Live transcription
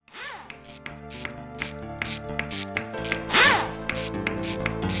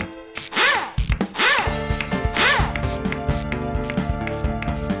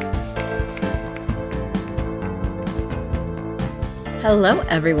Hello,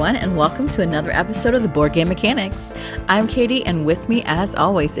 everyone, and welcome to another episode of the Board Game Mechanics. I'm Katie, and with me, as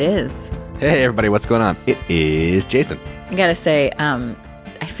always, is... Hey, everybody, what's going on? It is Jason. I gotta say,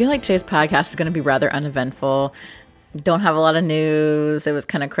 I feel like today's podcast is going to be rather uneventful. Don't have a lot of news. It was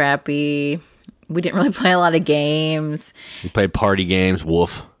kind of crappy. We didn't really play a lot of games. We played party games,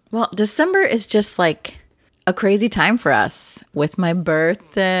 woof. Well, December is just like a crazy time for us with my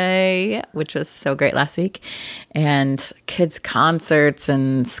birthday, which was so great last week, and kids' concerts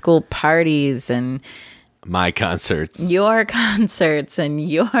and school parties and my concerts, your concerts and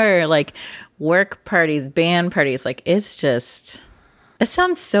your like work parties, band parties. Like it's just, it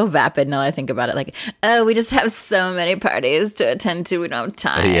sounds so vapid now that I think about it. Like, oh, we just have so many parties to attend to. We don't have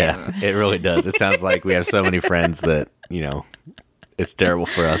time. Yeah, it really does. It sounds like we have so many friends that, you know, it's terrible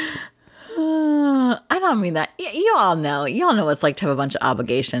for us. I don't mean that. You all know what it's like to have a bunch of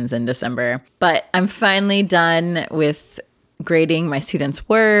obligations in December. But I'm finally done with grading my students'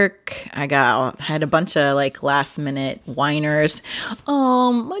 work. I had a bunch of like last minute whiners.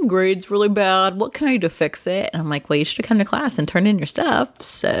 My grade's really bad. What can I do to fix it? And I'm like, well, you should have come to class and turned in your stuff.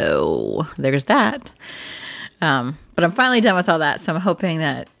 So there's that. But I'm finally done with all that. So I'm hoping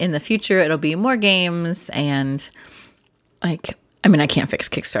that in the future it'll be more games and like, I mean, I can't fix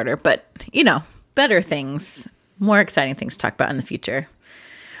Kickstarter, but you know, better things, more exciting things to talk about in the future.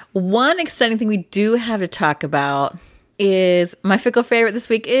 One exciting thing we do have to talk about is my fickle favorite this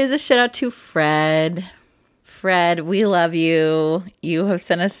week is a shout out to Fred. Fred, we love you. You have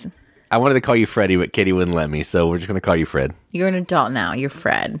sent us... I wanted to call you Freddie, but Katie wouldn't let me, so we're just going to call you Fred. You're an adult now. You're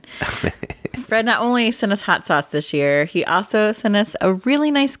Fred. Fred not only sent us hot sauce this year, he also sent us a really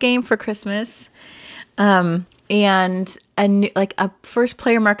nice game for Christmas. And a first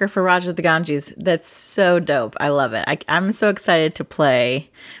player marker for Raja of the Ganges. That's so dope. I love it. I'm so excited to play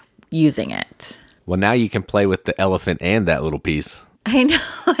using it. Well, now you can play with the elephant and that little piece. I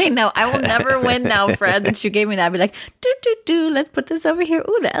know. I will never win now, Fred, that you gave me that. I'd be like, let's put this over here.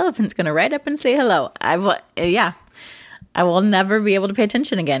 Ooh, the elephant's going to ride up and say hello. I will never be able to pay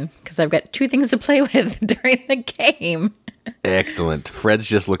attention again because I've got two things to play with during the game. Excellent. Fred's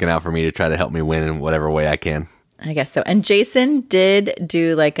just looking out for me to try to help me win in whatever way I can. I guess so. And Jason did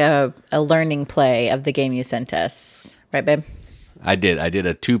do like a learning play of the game you sent us. Right, babe? I did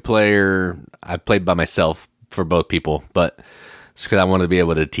a 2-player. I played by myself for both people, but it's because I wanted to be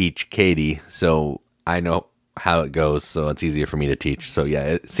able to teach Katie, so I know how it goes, so it's easier for me to teach. So yeah,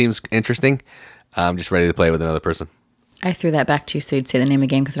 it seems interesting. I'm just ready to play with another person. I threw that back to you so you'd say the name of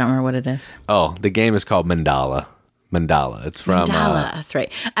the game because I don't remember what it is. Oh, the game is called Mandala. It's from... Mandala, that's right.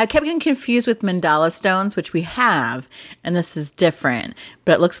 I kept getting confused with Mandala stones, which we have, and this is different,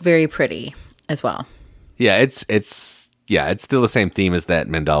 but it looks very pretty as well. Yeah, it's still the same theme as that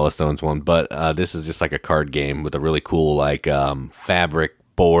Mandala Stones one, but this is just like a card game with a really cool like fabric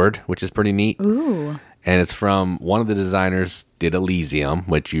board, which is pretty neat. Ooh. And it's from one of the designers did Elysium,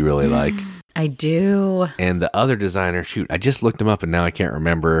 which you really like. I do. And the other designer, I just looked him up and now I can't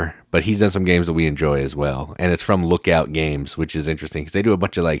remember, but he's done some games that we enjoy as well. And it's from Lookout Games, which is interesting because they do a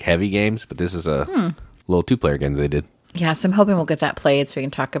bunch of like heavy games, but this is a little 2-player game that they did. Yeah, so I'm hoping we'll get that played so we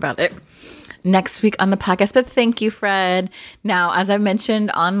can talk about it next week on the podcast. But thank you, Fred. Now, as I mentioned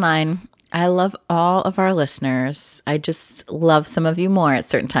online, I love all of our listeners. I just love some of you more at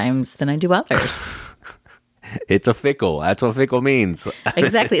certain times than I do others. It's a fickle. That's what fickle means.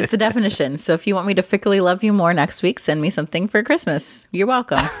 Exactly. It's the definition. So if you want me to fickly love you more next week, send me something for Christmas. You're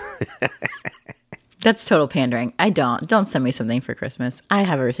welcome. That's total pandering. Don't send me something for Christmas. I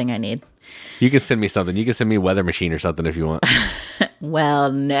have everything I need. You can send me something. You can send me a weather machine or something if you want. Well,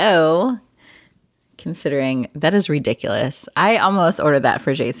 no. Considering that is ridiculous. I almost ordered that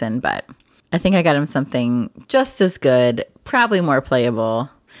for Jason, but I think I got him something just as good, probably more playable,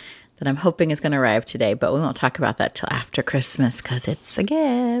 that I'm hoping is going to arrive today, but we won't talk about that till after Christmas because it's a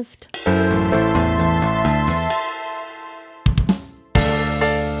gift.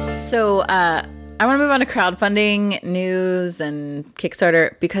 So I want to move on to crowdfunding news and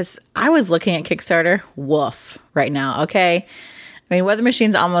Kickstarter because I was looking at Kickstarter. Woof right now, okay? I mean, Weather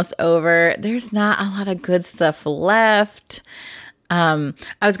Machine's almost over. There's not a lot of good stuff left. I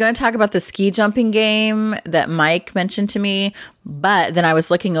was going to talk about the ski jumping game that Mike mentioned to me, but then I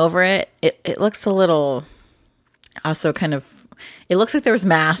was looking over it. It looks a little, also kind of, it looks like there was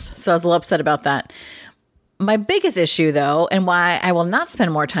math, so I was a little upset about that. My biggest issue, though, and why I will not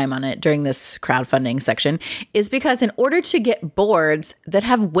spend more time on it during this crowdfunding section, is because in order to get boards that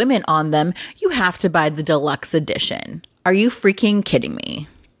have women on them, you have to buy the deluxe edition. Are you freaking kidding me?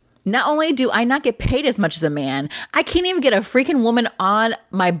 Not only do I not get paid as much as a man, I can't even get a freaking woman on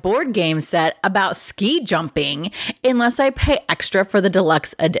my board game set about ski jumping unless I pay extra for the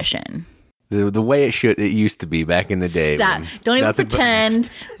deluxe edition. The way it used to be back in the day. Stop. Don't even pretend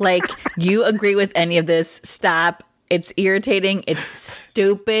like you agree with any of this. Stop. It's irritating. It's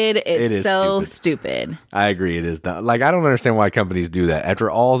stupid. It's so stupid. I agree. It is not. Like, I don't understand why companies do that. After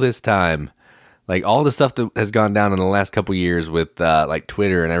all this time, like all the stuff that has gone down in the last couple years with like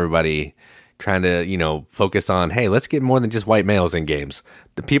Twitter and everybody trying to, focus on, hey, let's get more than just white males in games.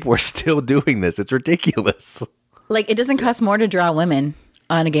 The people are still doing this. It's ridiculous. Like, it doesn't cost more to draw women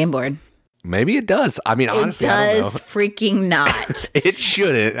on a game board. Maybe it does. I mean, honestly, I don't know. Freaking not. It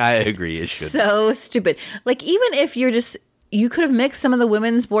shouldn't. I agree. It shouldn't. So stupid. Like, even if you could have mixed some of the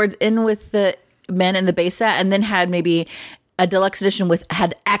women's boards in with the men in the base set and then had maybe a deluxe edition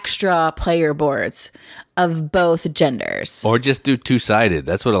had extra player boards of both genders. Or just do two-sided.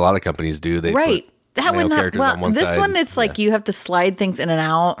 That's what a lot of companies do. They right. Put that would not. Well, on one this side. one, it's like you have to slide things in and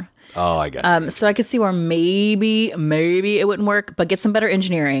out. Oh, I got it. So I could see where maybe it wouldn't work, but get some better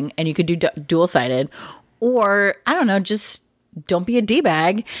engineering and you could do dual-sided. Or, I don't know, just don't be a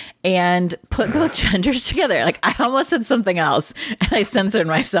D-bag and put both genders together. Like, I almost said something else and I censored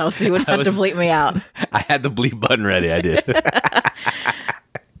myself so you wouldn't have to bleep me out. I had the bleep button ready. I did.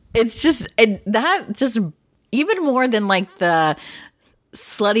 It's just, that just, even more than like the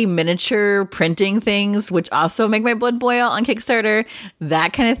slutty miniature printing things, which also make my blood boil on Kickstarter,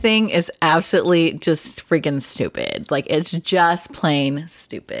 that kind of thing is absolutely just freaking stupid. Like, it's just plain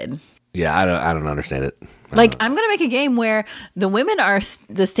stupid. Yeah, I don't understand it. Like, I'm gonna make a game where the women are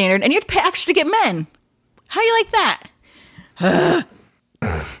the standard and you have to pay extra to get men. How you like that?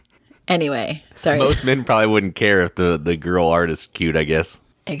 Anyway, sorry. Most men probably wouldn't care if the girl art is cute, I guess.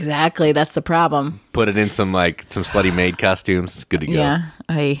 Exactly, that's the problem. Put it in some slutty maid costumes. Good to go. Yeah,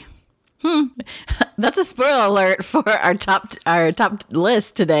 that's a spoiler alert for our top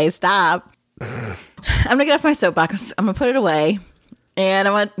list today. Stop. I'm gonna get off my soapbox. I'm gonna put it away.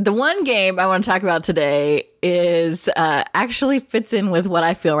 And the one game I want to talk about today is actually fits in with what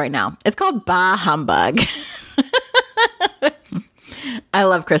I feel right now. It's called Bah Humbug. I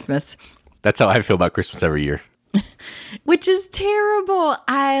love Christmas. That's how I feel about Christmas every year. Which is terrible.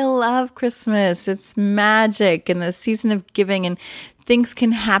 I love Christmas. It's magic and the season of giving, and things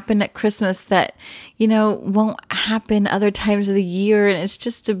can happen at Christmas that, won't happen other times of the year. And it's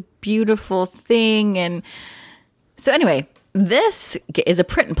just a beautiful thing. And so anyway, this is a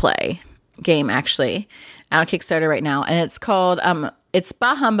print and play game, actually, out on Kickstarter right now. And it's called, it's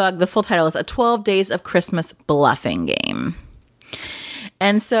Bah Humbug. The full title is A 12 Days of Christmas Bluffing Game.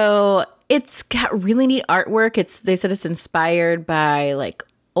 And so it's got really neat artwork. They said it's inspired by like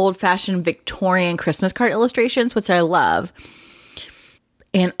old-fashioned Victorian Christmas card illustrations, which I love.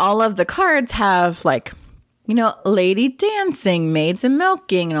 And all of the cards have like, lady dancing, maids and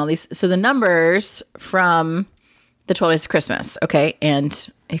milking, and all these. So the numbers from the 12 Days of Christmas, okay?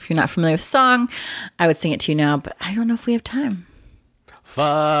 And if you're not familiar with the song, I would sing it to you now, but I don't know if we have time.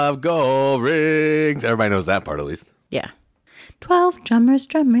 5 gold rings. Everybody knows that part at least. Yeah. 12 drummers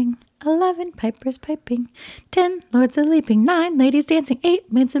drumming, 11 pipers piping, 10 lords a leaping, 9 ladies dancing,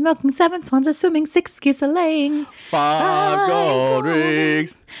 8 maids a milking, 7 swans a swimming, 6 geese a laying, 5 gold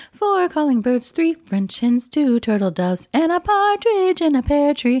rings, 4 calling birds, 3 French hens, 2 turtle doves, and a partridge in a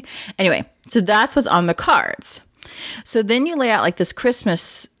pear tree. Anyway, so that's what's on the cards. So then you lay out like these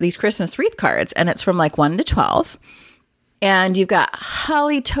Christmas wreath cards, and it's from like 1 to 12. And you've got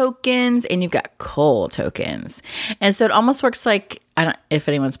holly tokens and you've got coal tokens. And so it almost works like, I don't if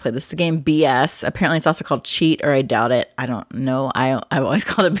anyone's played this, the game BS. Apparently it's also called Cheat, or I doubt it. I don't know. I've always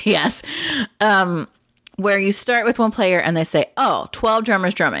called it BS. Where you start with one player and they say, 12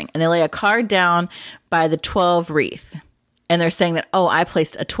 drummers drumming. And they lay a card down by the 12 wreath. And they're saying that, I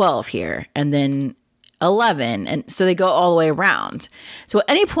placed a 12 here. And then 11, and so they go all the way around. So at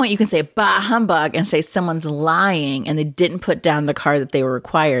any point you can say bah humbug and say someone's lying and they didn't put down the card that they were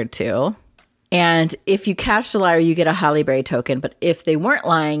required to. And if you catch the liar, you get a holly berry token. But if they weren't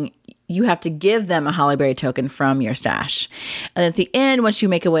lying, you have to give them a holly berry token from your stash. And at the end, once you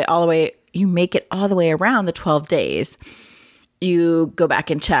make it all the way around the 12 days, you go back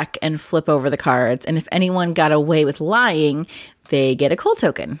and check and flip over the cards. And if anyone got away with lying, they get a coal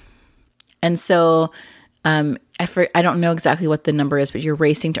token. And so I don't know exactly what the number is, but you're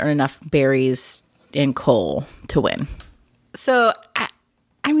racing to earn enough berries and coal to win. So,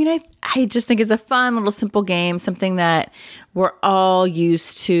 I just think it's a fun little simple game, something that we're all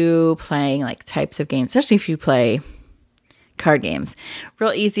used to playing, like types of games, especially if you play card games.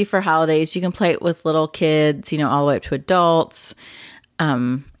 Real easy for holidays. You can play it with little kids, all the way up to adults.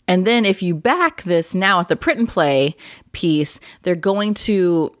 And And then if you back this now at the print and play piece, they're going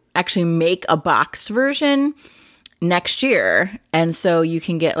to actually make a boxed version next year. And so you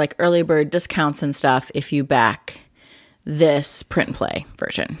can get like early bird discounts and stuff if you back this print and play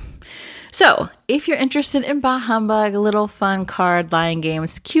version. So if you're interested in Bah Humbug, little fun card line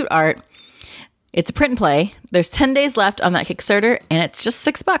games, cute art, it's a print and play. There's 10 days left on that Kickstarter, and it's just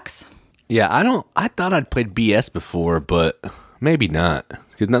 $6. Yeah, I thought I'd played BS before, but maybe not,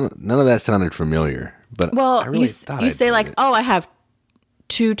 because none of that sounded familiar. But well, I really thought you I'd say played like, it. oh, I have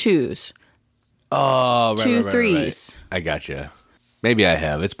 2 2s, Oh, right, 2 right, 3s. Right. I gotcha. Maybe I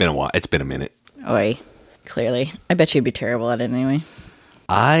have. It's been a while. It's been a minute. Oi, clearly. I bet you'd be terrible at it anyway.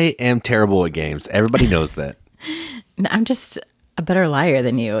 I am terrible at games. Everybody knows that. No, I'm just a better liar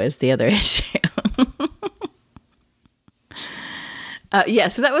than you is the other issue. Yeah,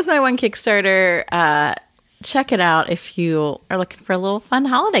 so that was my one Kickstarter. Check it out if you are looking for a little fun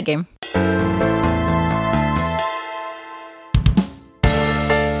holiday game.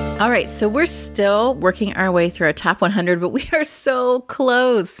 All right, so we're still working our way through our top 100, but we are so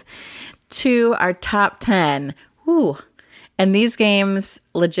close to our top 10. Woo. And these games,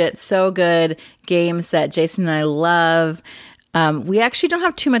 legit, so good. Games that Jason and I love. We actually don't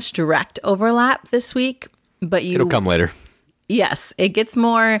have too much direct overlap this week, but It'll come later. Yes, it gets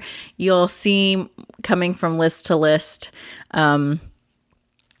more. You'll see coming from list to list,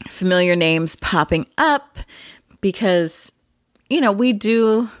 familiar names popping up because, we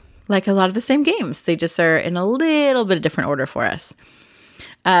do like a lot of the same games. They just are in a little bit of different order for us.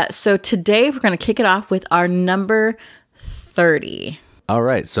 So today we're going to kick it off with our number 30. All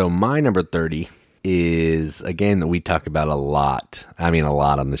right. So my number 30 is a game that we talk about a lot. I mean, a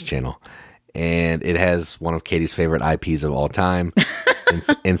lot on this channel. And it has one of Katie's favorite IPs of all time,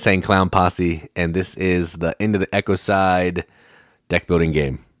 Insane Clown Posse. And this is the Into the Echo Side deck building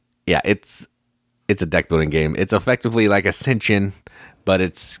game. Yeah, it's a deck building game. It's effectively like Ascension, but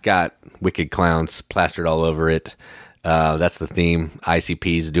it's got wicked clowns plastered all over it. That's the theme.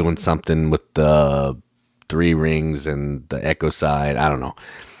 ICP's doing something with the 3 rings and the Echo Side. I don't know.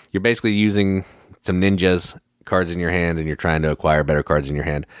 You're basically using some ninjas cards in your hand, and you're trying to acquire better cards in your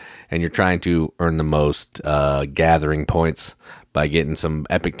hand, and you're trying to earn the most gathering points by getting some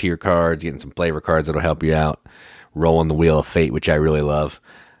epic tier cards, getting some flavor cards that'll help you out, rolling the Wheel of Fate, which I really love.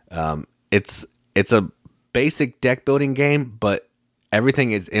 It's a basic deck building game, but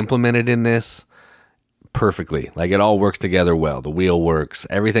everything is implemented in this perfectly. Like, it all works together well. The wheel works.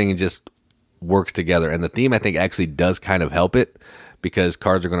 Everything just works together, and the theme, I think, actually does kind of help it, because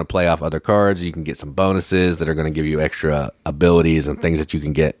cards are going to play off other cards. You can get some bonuses that are going to give you extra abilities and things that you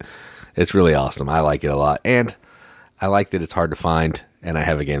can get. It's really awesome. I like it a lot. And I like that it's hard to find, and I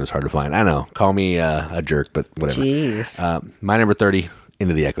have a game that's hard to find. I know. Call me a jerk, but whatever. Jeez. My number 30,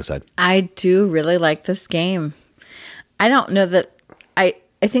 Into the Echo Side. I do really like this game. I don't know that...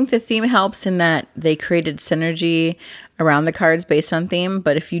 I think the theme helps in that they created synergy around the cards based on theme,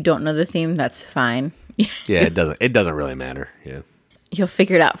 but if you don't know the theme, that's fine. Yeah, it doesn't really matter. Yeah. You'll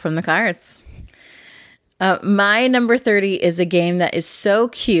figure it out from the cards. My number 30 is a game that is so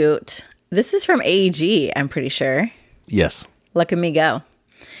cute. This is from AEG, I'm pretty sure. Yes. Look at me go.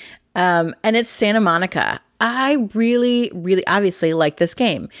 And it's Santa Monica. I really, really obviously like this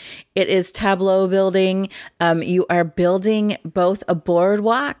game. It is tableau building. You are building both a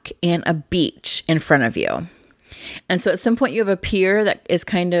boardwalk and a beach in front of you. And so at some point you have a pier that is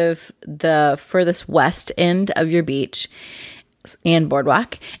kind of the furthest west end of your beach and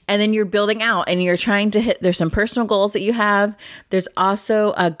boardwalk. And then you're building out and you're trying to hit, there's some personal goals that you have. There's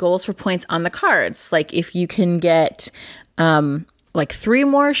also goals for points on the cards. Like if you can get like 3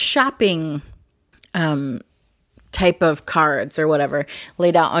 more shopping type of cards or whatever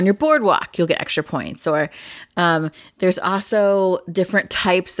laid out on your boardwalk, you'll get extra points. Or there's also different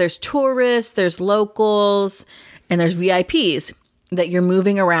types. There's tourists, there's locals, and there's VIPs that you're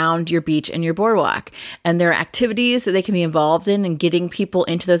moving around your beach and your boardwalk. And there are activities that they can be involved in, and getting people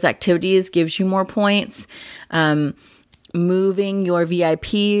into those activities gives you more points. Moving your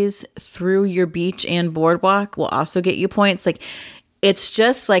VIPs through your beach and boardwalk will also get you points. Like, it's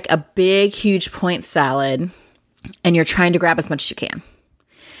just like a big, huge point salad, and you're trying to grab as much as you can.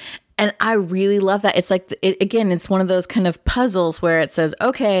 And I really love that. It's like, again, it's one of those kind of puzzles where it says,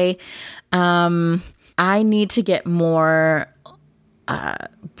 okay, I need to get more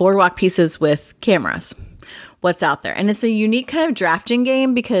boardwalk pieces with cameras. What's out there? And it's a unique kind of drafting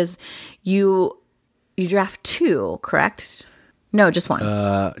game because you draft 2, correct? No, just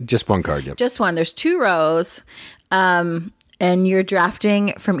 1. Just 1 card. Yep. Just 1. There's 2 rows. and you're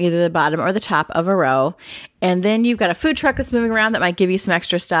drafting from either the bottom or the top of a row. And then you've got a food truck that's moving around that might give you some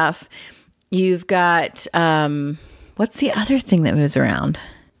extra stuff. You've got, what's the other thing that moves around?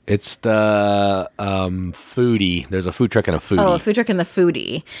 It's the foodie. There's a food truck and a foodie. Oh, a food truck and the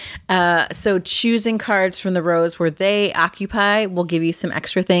foodie. So choosing cards from the rows where they occupy will give you some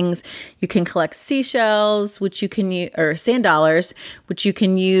extra things. You can collect seashells, which you can use, or sand dollars, which you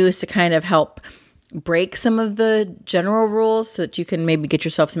can use to kind of help break some of the general rules so that you can maybe get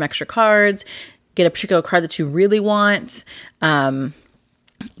yourself some extra cards, get a particular card that you really want.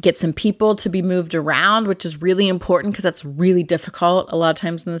 Get some people to be moved around, which is really important because that's really difficult a lot of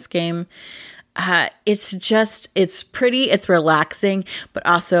times in this game. It's pretty, it's relaxing, but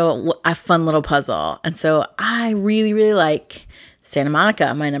also a fun little puzzle. And so I really, really like Santa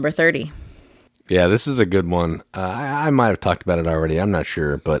Monica, my number 30. Yeah, this is a good one. I might have talked about it already. I'm not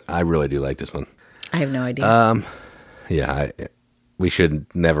sure, but I really do like this one. I have no idea. We should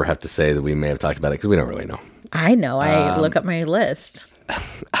never have to say that we may have talked about it because we don't really know. I know. I look up my list.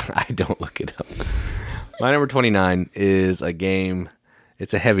 I don't look it up. My number 29 is a game.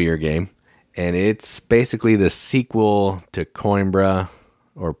 It's a heavier game, and it's basically the sequel to Coimbra,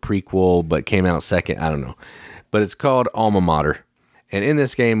 or prequel, but came out second. I don't know. But it's called Alma Mater. And in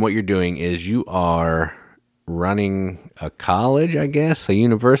this game, what you're doing is you are running a college, I guess, a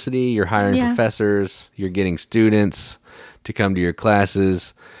university. You're hiring professors. You're getting students to come to your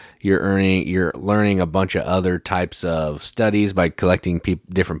classes. You're learning a bunch of other types of studies by collecting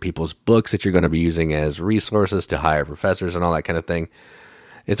different people's books that you're going to be using as resources to hire professors and all that kind of thing.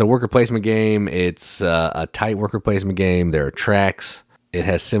 It's a worker placement game. It's a tight worker placement game. There are tracks. It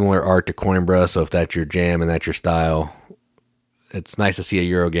has similar art to Coimbra, so if that's your jam and that's your style, it's nice to see a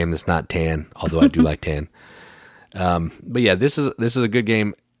Euro game that's not tan, although I do like tan. But yeah, this is a good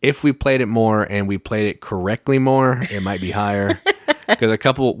game. If we played it more and we played it correctly more, it might be higher. Because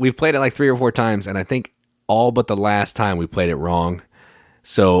we've played it like 3 or 4 times, and I think all but the last time we played it wrong.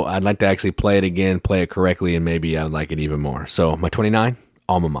 So I'd like to actually play it again, play it correctly, and maybe I'd like it even more. So my 29,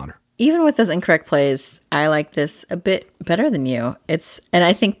 Alma Mater. Even with those incorrect plays, I like this a bit better than you. And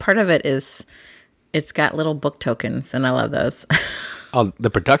I think part of it is it's got little book tokens, and I love those. Oh, the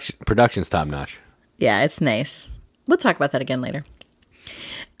production's top notch. Yeah, it's nice. We'll talk about that again later.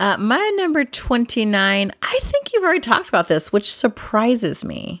 My number 29, I think you've already talked about this, which surprises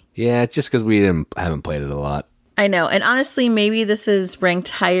me. Yeah, it's just because we haven't played it a lot. I know. And honestly, maybe this is ranked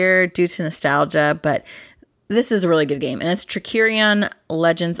higher due to nostalgia, but this is a really good game. And it's Trickerion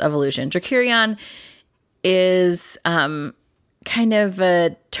Legends of Illusion. Trickerion is kind of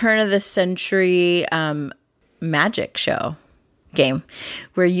a turn of the century magic show game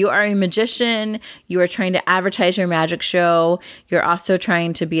where you are a magician, you are trying to advertise your magic show, you're also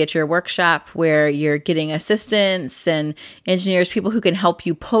trying to be at your workshop where you're getting assistants and engineers, people who can help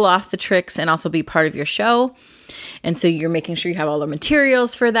you pull off the tricks and also be part of your show. And so you're making sure you have all the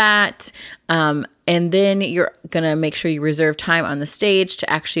materials for that. And then you're going to make sure you reserve time on the stage to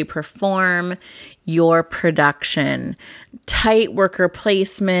actually perform your production. Tight worker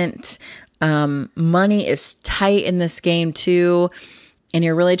placement. Money is tight in this game too, and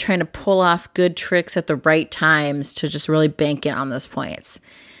you're really trying to pull off good tricks at the right times to just really bank in on those points.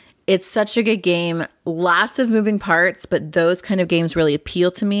 It's such a good game. Lots of moving parts, but those kind of games really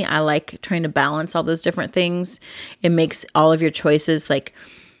appeal to me. I like trying to balance all those different things. It makes all of your choices like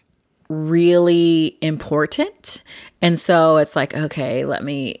really important. And so it's like, okay, let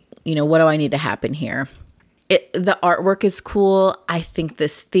me, what do I need to happen here? The artwork is cool. I think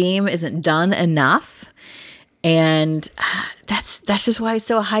this theme isn't done enough. And that's just why it's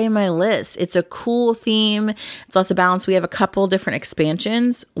so high in my list. It's a cool theme. It's lots of balance. We have a couple different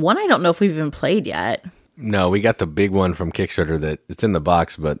expansions. One I don't know if we've even played yet. No, we got the big one from Kickstarter that it's in the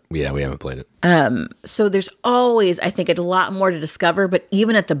box, but yeah, we haven't played it. So there's always, I think, a lot more to discover. But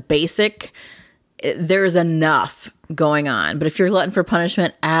even at the basic, there's enough going on. But if you're glutton for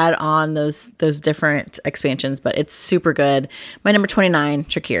punishment, add on those different expansions. But it's super good. My number 29,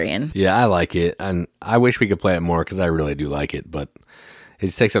 Trickerion. Yeah, I like it, and I wish we could play it more because I really do like it. But it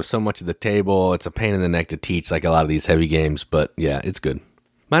just takes up so much of the table. It's a pain in the neck to teach, like a lot of these heavy games. But yeah, it's good.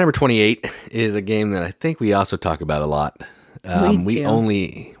 My number 28 is a game that I think we also talk about a lot. We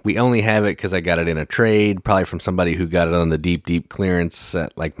only have it because I got it in a trade, probably from somebody who got it on the deep clearance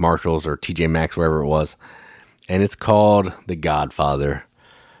at like Marshalls or TJ Maxx, wherever it was. And it's called The Godfather.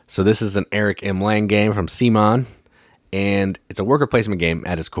 So this is an Eric M. Lang game from CMON, and it's a worker placement game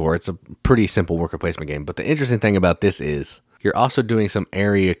at its core. It's a pretty simple worker placement game. But the interesting thing about this is you're also doing some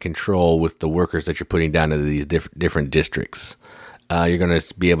area control with the workers that you're putting down into these different districts. You're going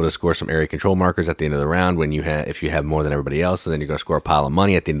to be able to score some area control markers at the end of the round if you have more than everybody else. And then you're going to score a pile of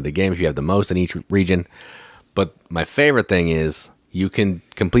money at the end of the game if you have the most in each region. But my favorite thing is you can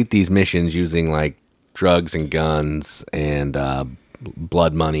complete these missions using like drugs and guns and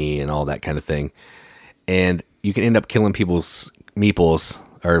blood money and all that kind of thing. And you can end up killing people's meeples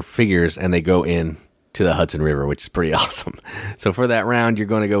or figures, and they go in to the Hudson River, which is pretty awesome. So for that round, you're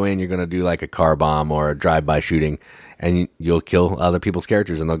going to go in, you're going to do like a car bomb or a drive-by shooting, and you'll kill other people's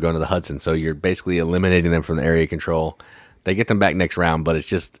characters, and they'll go into the Hudson. So you're basically eliminating them from the area control. They get them back next round, but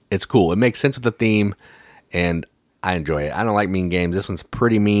it's cool. It makes sense with the theme, and I enjoy it. I don't like mean games. This one's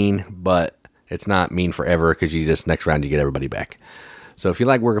pretty mean, but it's not mean forever because next round you get everybody back. So if you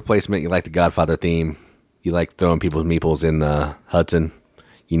like worker placement, you like the Godfather theme, you like throwing people's meeples in the Hudson,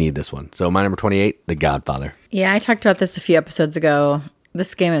 you need this one. So my number 28, The Godfather. Yeah, I talked about this a few episodes ago.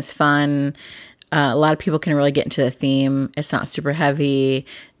 This game is fun. A lot of people can really get into the theme. It's not super heavy.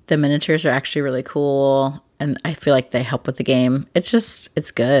 The miniatures are actually really cool, and I feel like they help with the game. It's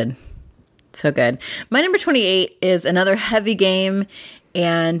good. So good. My number 28 is another heavy game,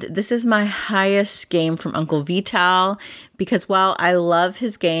 and this is my highest game from Uncle Vital, because while I love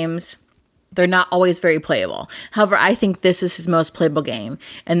his games, they're not always very playable. However, I think this is his most playable game,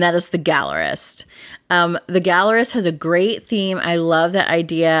 and that is The Gallerist. The Gallerist has a great theme. I love that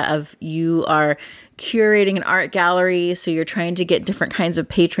idea of you are curating an art gallery, so you're trying to get different kinds of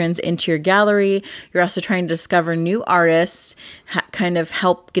patrons into your gallery. You're also trying to discover new artists, kind of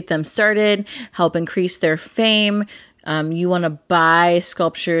help get them started, help increase their fame. You want to buy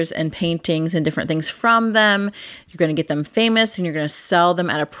sculptures and paintings and different things from them. You're going to get them famous, and you're going to sell them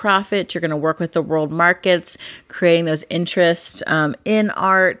at a profit. You're going to work with the world markets, creating those interests in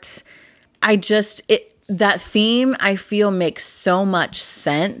art. That theme, I feel, makes so much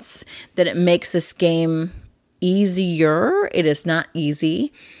sense that it makes this game easier. It is not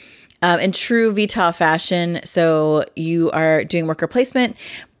easy. In true Vital fashion, so you are doing worker placement,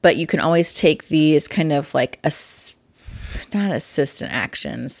 but you can always take these kind of like not assistant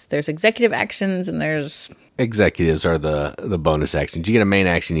actions. There's executive actions, and there's... Executives are the bonus actions. You get a main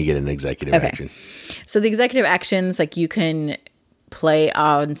action, you get an executive action. So the executive actions, like, you can play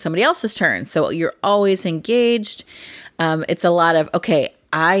on somebody else's turn. So you're always engaged. It's a lot of, okay,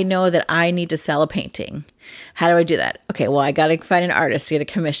 I know that I need to sell a painting. How do I do that? Okay, well, I got to find an artist to get a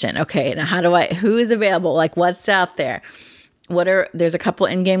commission. Okay, now who is available? Like, what's out there? There's a couple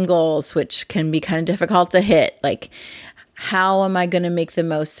in-game goals, which can be kind of difficult to hit. Like, how am I going to make the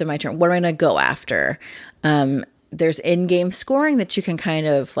most of my turn? What am I going to go after? There's in-game scoring that you can kind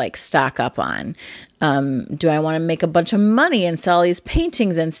of like stock up on. Do I want to make a bunch of money and sell these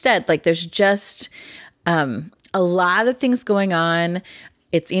paintings instead? Like, there's just a lot of things going on.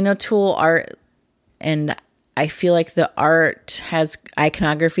 It's Tool art, and I feel like the art has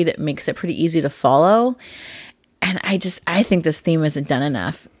iconography that makes it pretty easy to follow. And I think this theme isn't done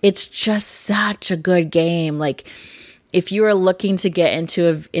enough. It's just such a good game. Like, if you are looking to get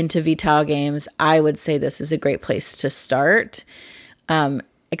into Vital games, I would say this is a great place to start.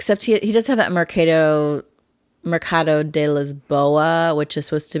 Except he does have that Mercado de Lisboa, which is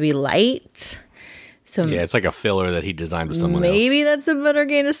supposed to be light. So yeah, it's like a filler that he designed with someone else. Maybe that's a better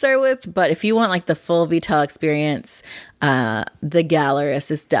game to start with. But if you want like the full Vital experience, The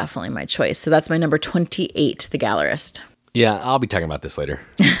Gallerist is definitely my choice. So that's my number 28, The Gallerist. Yeah, I'll be talking about this later.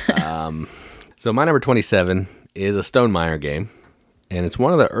 So my number 27 is a Stonemaier game, and it's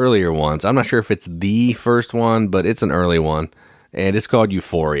one of the earlier ones. I'm not sure if it's the first one, but it's an early one, and it's called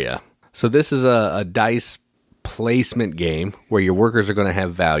Euphoria. So this is a dice placement game where your workers are going to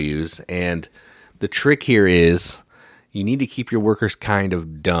have values, and the trick here is you need to keep your workers kind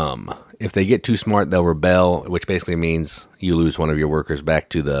of dumb. If they get too smart, they'll rebel, which basically means you lose one of your workers back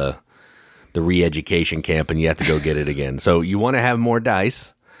to the re-education camp, and you have to go get it again. So you want to have more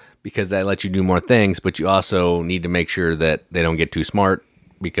dice, because that lets you do more things, but you also need to make sure that they don't get too smart,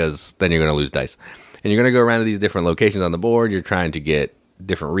 because then you're going to lose dice. And you're going to go around to these different locations on the board. You're trying to get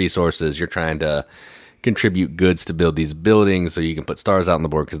different resources. You're trying to contribute goods to build these buildings so you can put stars out on the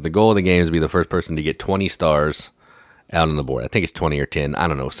board, because the goal of the game is to be the first person to get 20 stars out on the board. I think it's 20 or 10. I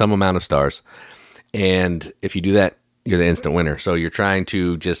don't know, some amount of stars. And if you do that, you're the instant winner. So you're trying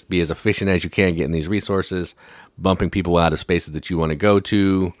to just be as efficient as you can getting these resources, bumping people out of spaces that you want to go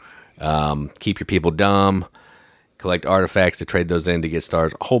to, keep your people dumb, collect artifacts to trade those in to get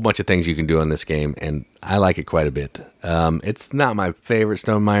stars, a whole bunch of things you can do on this game, and I like it quite a bit. It's not my favorite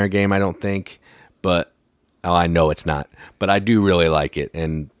Stonemaier game, I don't think, but I know it's not, but I do really like it,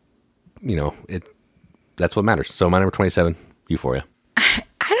 and that's what matters. So my number 27, Euphoria.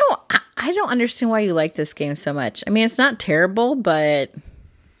 I don't understand why you like this game so much. I mean, it's not terrible, but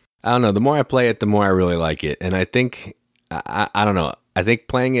I don't know. The more I play it, the more I really like it. And I think, I don't know. I think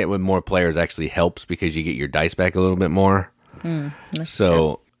playing it with more players actually helps because you get your dice back a little bit more.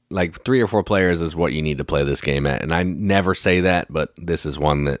 So, like 3 or 4 players is what you need to play this game at. And I never say that, but this is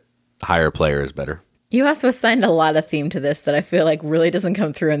one that higher player is better. You also assigned a lot of theme to this that I feel like really doesn't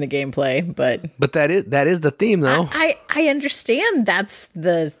come through in the gameplay. But that is the theme, though. I understand that's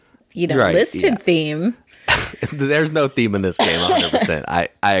the listed theme. There's no theme in this game, 100%.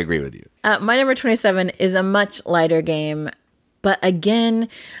 I agree with you. My number 27 is a much lighter game. But again,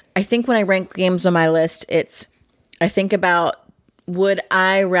 I think when I rank games on my list, I think about would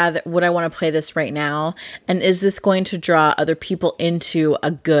I want to play this right now? And is this going to draw other people into a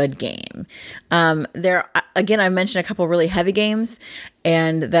good game? Again, I've mentioned a couple really heavy games,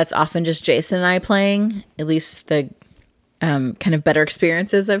 and that's often just Jason and I playing. At least the kind of better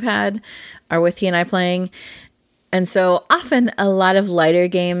experiences I've had are with he and I playing. And so often a lot of lighter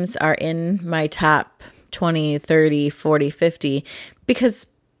games are in my top 20, 30, 40, 50 because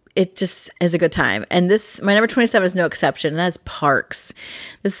it just is a good time. And my number 27 is no exception. And that's Parks.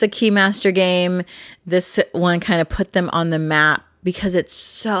 This is a Keymaster game. This one kind of put them on the map because it's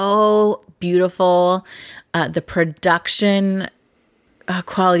so beautiful. The production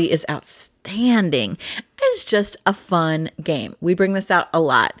quality is outstanding. It's just a fun game. We bring this out a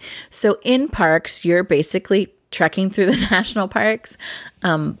lot. So in Parks, you're basically trekking through the national parks.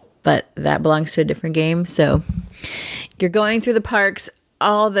 But that belongs to a different game. So you're going through the parks.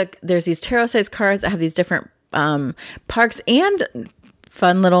 There's these tarot-sized cards that have these different parks and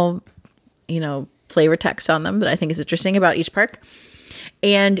fun little, flavor text on them that I think is interesting about each park.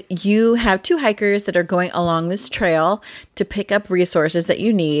 And you have 2 hikers that are going along this trail to pick up resources that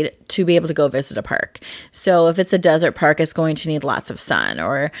you need to be able to go visit a park. So if it's a desert park, it's going to need lots of sun,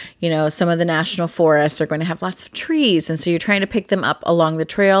 or, some of the national forests are going to have lots of trees. And so you're trying to pick them up along the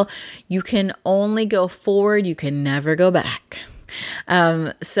trail. You can only go forward. You can never go back.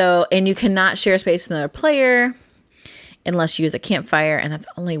 And you cannot share space with another player unless you use a campfire, and that's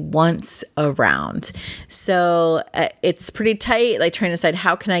only once a round. So it's pretty tight, like trying to decide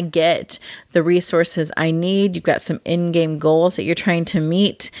how can I get the resources I need. You've got some in-game goals that you're trying to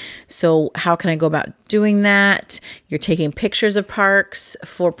meet. So how can I go about doing that? You're taking pictures of parks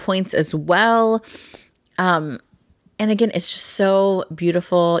for points as well. And again, it's just so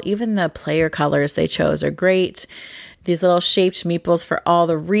beautiful. Even the player colors they chose are great. These little shaped meeples for all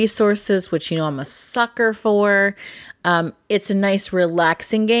the resources, which I'm a sucker for. It's a nice,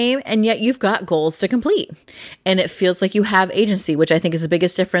 relaxing game, and yet you've got goals to complete. And it feels like you have agency, which I think is the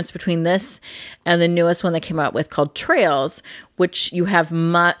biggest difference between this and the newest one that came out with called Trails, which you have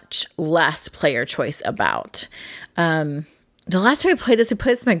much less player choice about. The last time I played this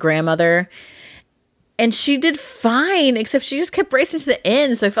with my grandmother, and she did fine, except she just kept racing to the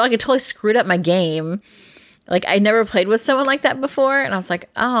end, so I felt like I totally screwed up my game. Like, I never played with someone like that before, and I was like,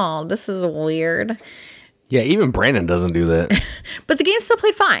 oh, this is weird. Yeah, even Brandon doesn't do that. But the game still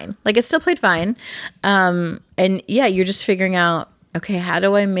played fine. Like, it still played fine. And yeah, you're just figuring out, okay, how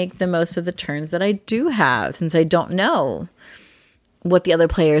do I make the most of the turns that I do have, since I don't know what the other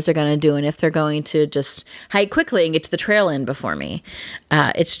players are going to do and if they're going to just hike quickly and get to the trail end before me.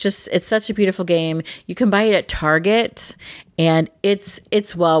 It's such a beautiful game. You can buy it at Target, and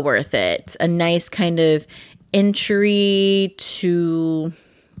it's well worth it. A nice kind of entry to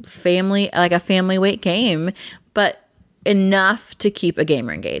family, like a family weight game, but enough to keep a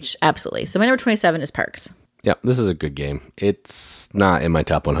gamer engaged. Absolutely. So my number 27 is Parks. Yeah, this is a good game. It's not in my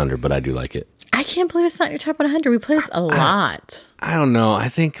top 100, but I do like it. I can't believe it's not in your top 100. We play this a lot. I don't know. I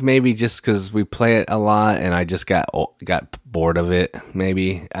think maybe just because we play it a lot and I just got bored of it,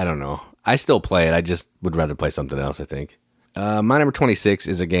 maybe. I don't know. I still play it. I just would rather play something else, I think. My number 26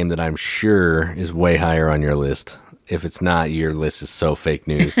 is a game that I'm sure is way higher on your list. If it's not, your list is so fake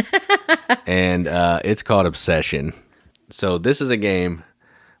news. And it's called Obsession. So this is a game,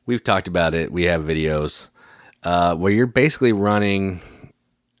 we've talked about it, we have videos, where you're basically running,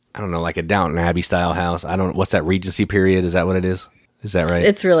 I don't know, like a Downton Abbey style house. I don't know, what's that, Regency period? Is that what it is? Is that right?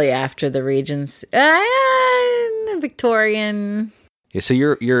 It's really after the Regency. Victorian. Yeah, so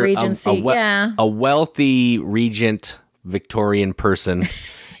you're Regency, a wealthy regent Victorian person,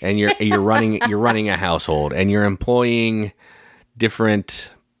 and you're running a household, and you're employing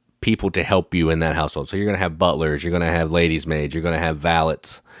different people to help you in that household. So you're going to have butlers, you're going to have ladies' maids, you're going to have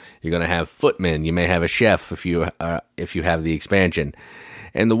valets, you're going to have footmen, you may have a chef if you have the expansion.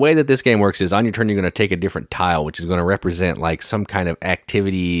 And the way that this game works is on your turn you're going to take a different tile, which is going to represent like some kind of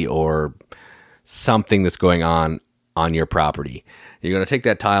activity or something that's going on on your property. You're going to take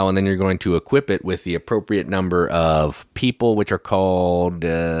that tile and then you're going to equip it with the appropriate number of people, which are called,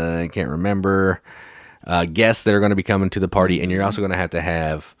 I can't remember, guests that are going to be coming to the party. And you're also going to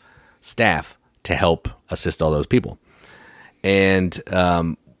have staff to help assist all those people. And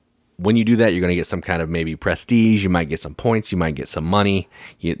when you do that, you're going to get some kind of maybe prestige. You might get some points. You might get some money.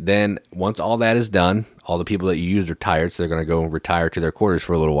 Then once all that is done, all the people that you used are tired, so they're going to go retire to their quarters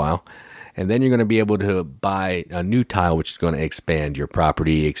for a little while. And then you're going to be able to buy a new tile, which is going to expand your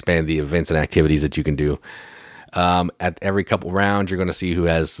property, expand the events and activities that you can do. At every couple rounds, you're going to see who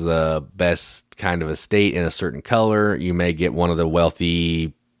has the best kind of estate in a certain color. You may get one of the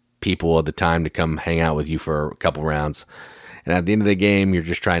wealthy people at the time to come hang out with you for a couple rounds. And at the end of the game, you're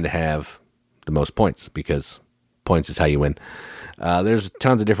just trying to have the most points, because points is how you win. There's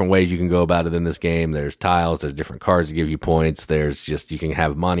tons of different ways you can go about it in this game. There's tiles, there's different cards that give you points. There's just, you can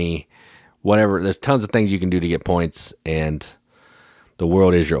have money, whatever. There's tons of things you can do to get points, and the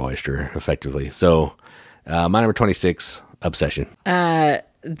world is your oyster, effectively. So, my number 26, Obsession.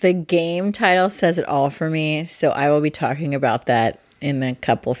 The game title says it all for me, so I will be talking about that in a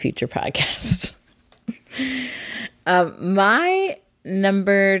couple future podcasts. My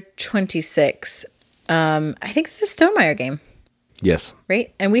number 26, I think it's a Stonemaier game. Yes.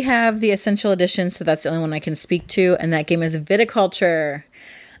 Right? And we have the Essential Edition, so that's the only one I can speak to, and that game is Viticulture.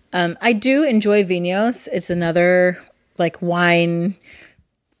 I do enjoy Vinos. It's another like wine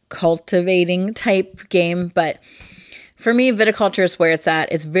cultivating type game, but for me, Viticulture is where it's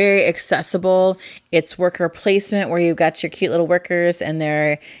at. It's very accessible. It's worker placement where you've got your cute little workers, and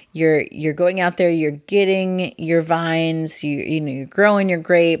you're going out there, you're getting your vines, you're growing your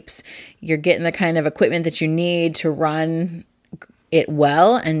grapes, you're getting the kind of equipment that you need to run it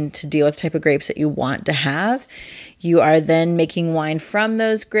well and to deal with the type of grapes that you want to have. You are then making wine from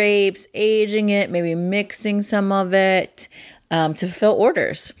those grapes, aging it, maybe mixing some of it to fulfill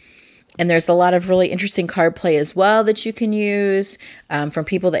orders. And there's a lot of really interesting card play as well that you can use from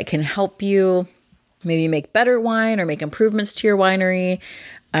people that can help you maybe make better wine or make improvements to your winery.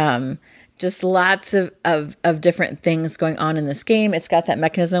 Just lots of different things going on in this game. It's got that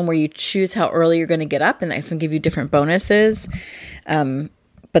mechanism where you choose how early you're going to get up, and that's going to give you different bonuses.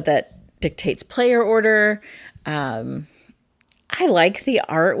 But that dictates player order. I like the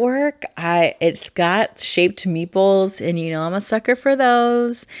artwork. It's got shaped meeples, and I'm a sucker for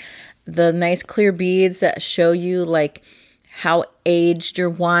those. The nice clear beads that show you like how aged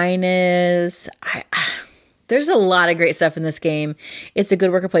your wine is. There's a lot of great stuff in this game. It's a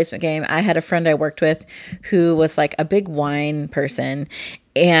good worker placement game. I had a friend I worked with who was like a big wine person,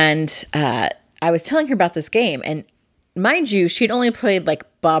 and I was telling her about this game, and mind you, she'd only played like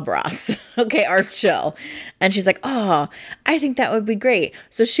Bob Ross, Art Show, and she's like, "Oh, I think that would be great."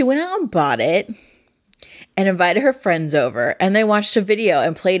 So she went out and bought it and invited her friends over, and they watched a video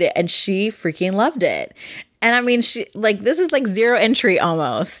and played it, and she freaking loved it. And I mean, this is like zero entry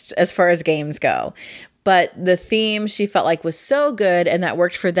almost as far as games go. But the theme she felt like was so good, and that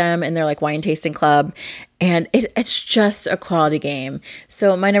worked for them and their like wine tasting club. And it's just a quality game.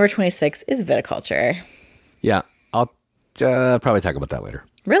 So my number 26 is Viticulture. Yeah, I'll probably talk about that later.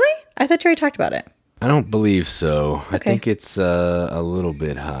 Really? I thought you already talked about it. I don't believe so. Okay. I think it's a little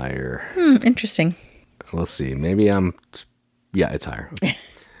bit higher. Interesting. We'll see. Maybe yeah, it's higher. Okay.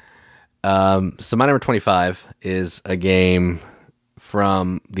 So my number 25 is a game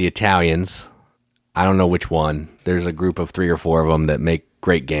from the Italians. I don't know which one. There's a group of 3 or 4 of them that make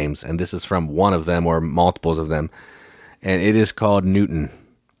great games, and this is from one of them or multiples of them, and it is called Newton.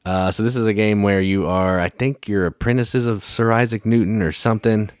 So this is a game where I think you're apprentices of Sir Isaac Newton or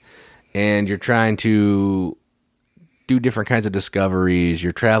something, and you're trying to do different kinds of discoveries.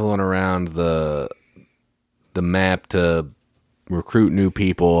 You're traveling around the map to recruit new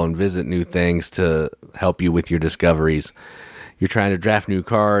people and visit new things to help you with your discoveries. You're trying to draft new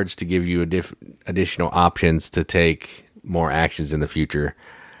cards to give you additional options to take more actions in the future.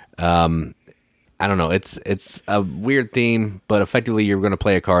 I don't know. It's a weird theme, but effectively you're going to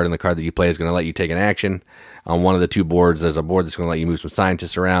play a card, and the card that you play is going to let you take an action. On one of the 2 boards, there's a board that's going to let you move some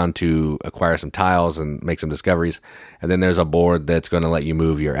scientists around to acquire some tiles and make some discoveries. And then there's a board that's going to let you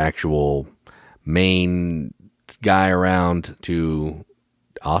move your actual main guy around to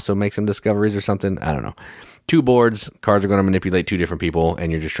also make some discoveries or something. I don't know. 2 boards, cards are going to manipulate 2 different people,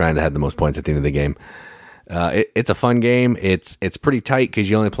 and you're just trying to have the most points at the end of the game. It's a fun game. It's pretty tight because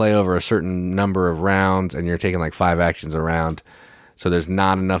you only play over a certain number of rounds, and you're taking like 5 actions a round. So there's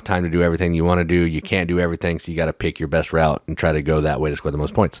not enough time to do everything you want to do. You can't do everything, so you got to pick your best route and try to go that way to score the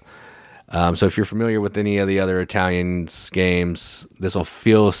most points. So if you're familiar with any of the other Italian games, this will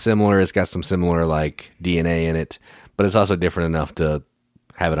feel similar. It's got some similar like DNA in it, but it's also different enough to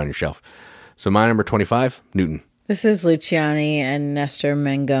have it on your shelf. So my number 25, Newton. This is Luciani and Nestor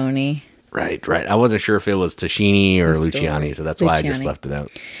Mangoni. Right. I wasn't sure if it was Tashini or Luciani, so that's why I just left it out.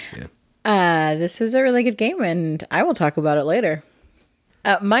 Yeah. This is a really good game, and I will talk about it later.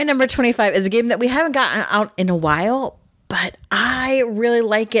 My number 25 is a game that we haven't gotten out in a while, but I really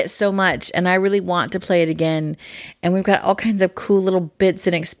like it so much, and I really want to play it again. And we've got all kinds of cool little bits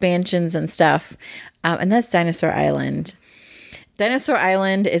and expansions and stuff, and that's Dinosaur Island. Dinosaur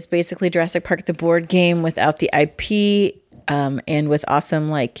Island is basically Jurassic Park the board game without the IP, and with awesome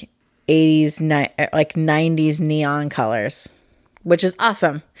 90s neon colors, which is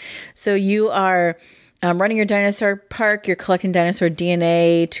awesome. So you are running your dinosaur park. You're collecting dinosaur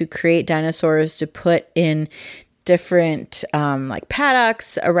DNA to create dinosaurs to put in different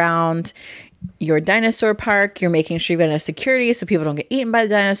paddocks around your dinosaur park. You're making sure you've got enough security so people don't get eaten by the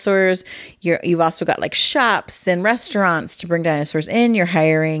dinosaurs. You've also got shops and restaurants to bring dinosaurs in. You're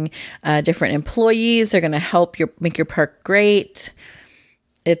hiring different employees. They're going to help make your park great.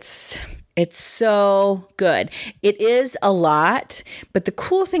 It's so good. It is a lot, but the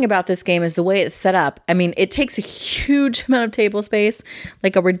cool thing about this game is the way it's set up. I mean, it takes a huge amount of table space,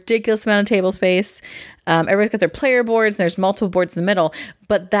 a ridiculous amount of table space. Everybody's got their player boards, and there's multiple boards in the middle,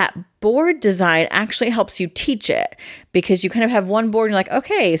 but that board design actually helps you teach it, because you kind of have one board and you're like,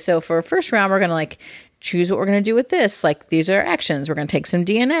 okay, so for first round, we're going to choose what we're going to do with this. These are actions. We're going to take some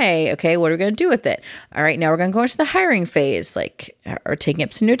DNA. Okay, what are we going to do with it? All right, now we're going to go into the hiring phase, or taking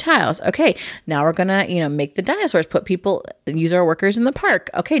up some new tiles. Okay, now we're going to, make the dinosaurs, use our workers in the park.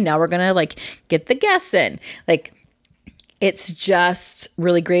 Okay, now we're going to, get the guests in. It's just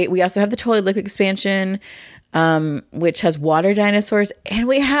really great. We also have the Totally Liquid expansion, which has water dinosaurs, and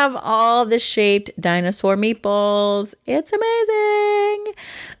we have all the shaped dinosaur meeples. It's amazing.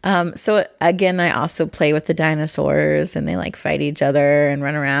 So again, I also play with the dinosaurs, and they fight each other and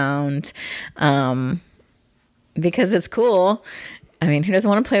run around, because it's cool. I mean, who doesn't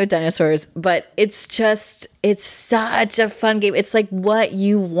want to play with dinosaurs? But it's such a fun game. It's what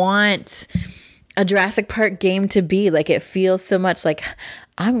you want a Jurassic Park game to be. It feels so much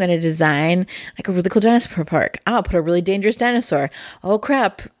I'm going to design a really cool dinosaur park. I'll put a really dangerous dinosaur. Oh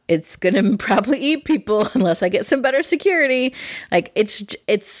crap, it's going to probably eat people unless I get some better security.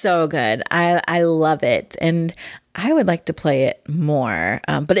 It's so good. I love it, and I would like to play it more.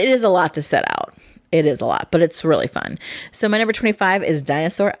 But it is a lot to set out. It is a lot, but it's really fun. So my number 25 is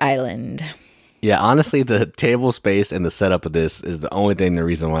Dinosaur Island. Yeah, honestly, the table space and the setup of this is the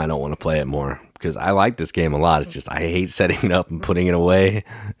reason why I don't want to play it more. Because I like this game a lot. It's just I hate setting it up and putting it away.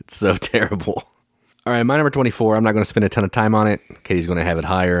 It's so terrible. All right, my number 24. I'm not going to spend a ton of time on it. Katie's going to have it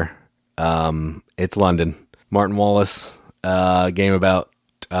higher. It's London. Martin Wallace, game about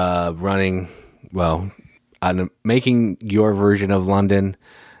making your version of London.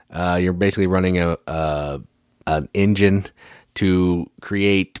 You're basically running an engine to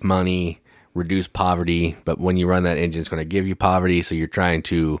create money, reduce poverty, but when you run that engine, it's going to give you poverty. So you're trying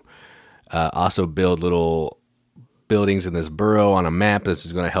to also build little buildings in this borough on a map. This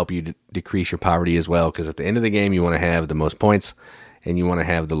is going to help you decrease your poverty as well, because at the end of the game, you want to have the most points and you want to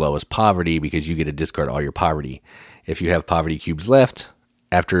have the lowest poverty, because you get to discard all your poverty. If you have poverty cubes left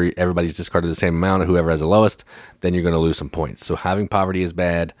after everybody's discarded the same amount, whoever has the lowest, then you're going to lose some points. So having poverty is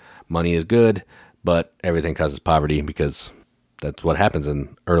bad, money is good, but everything causes poverty, because that's what happens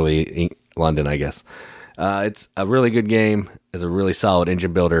in early London, I guess. It's a really good game. It's a really solid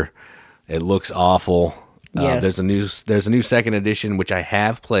engine builder. It looks awful. Yes. There's a new second edition, which I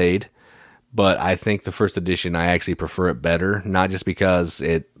have played, but I think the first edition, I actually prefer it better. Not just because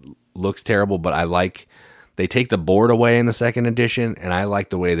it looks terrible, but they take the board away in the second edition, and I like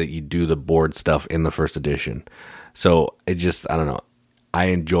the way that you do the board stuff in the first edition. So I don't know. I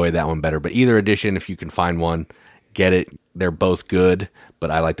enjoy that one better. But either edition, if you can find one, get it. They're both good,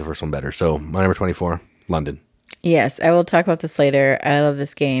 but I like the first one better. So my number 24, London. Yes, I will talk about this later. I love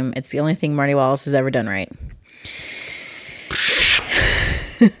this game. It's the only thing Marty Wallace has ever done right.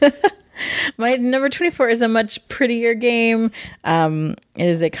 My number 24 is a much prettier game. It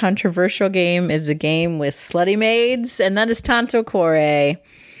is a controversial game. It's a game with slutty maids, and that is Tanto Cuore.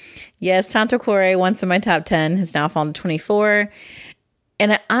 Yes, Tanto Cuore, once in my top 10, has now fallen to 24.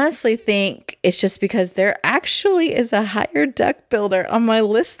 And I honestly think it's just because there actually is a higher deck builder on my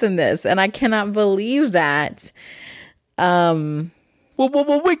list than this, and I cannot believe that.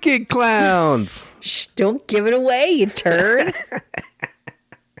 Wicked clowns. Shh, don't give it away, you turd.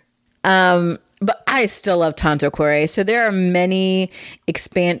 But I still love Tanto Cuore. So there are many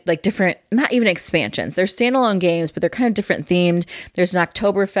different, not even expansions. They're standalone games, but they're kind of different themed. There's an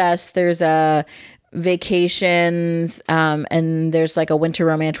Oktoberfest. There's a vacations, and there's like a winter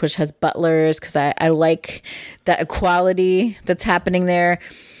romance which has butlers because I like that equality that's happening there.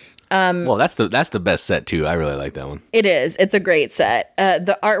 Well, that's the best set too. I really like that one. It is. It's a great set.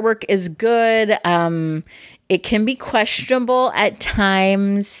 The artwork is good. It can be questionable at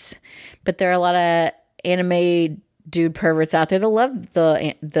times, but there are a lot of anime dude perverts out there that love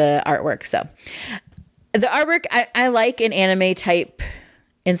the artwork. So the artwork, I like an anime type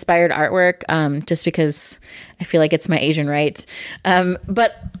inspired artwork, just because I feel like it's my Asian rights.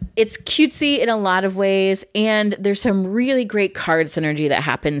 But it's cutesy in a lot of ways, and there's some really great card synergy that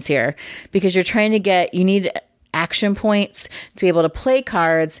happens here because you need action points to be able to play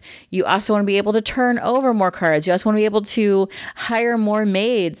cards. You also want to be able to turn over more cards. You also want to be able to hire more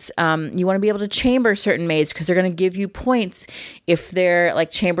maids. You want to be able to chamber certain maids because they're going to give you points if they're like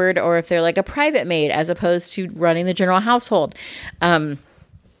chambered or if they're like a private maid as opposed to running the general household.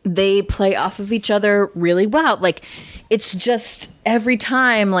 They play off of each other really well. Like, it's just every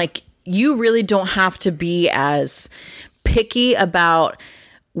time, like, you really don't have to be as picky about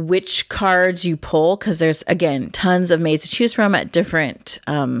which cards you pull because there's, again, tons of maids to choose from at different,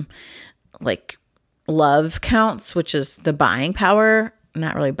 like, love counts, which is the buying power.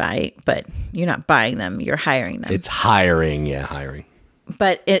 Not really buy, but you're not buying them, you're hiring them. It's hiring, hiring.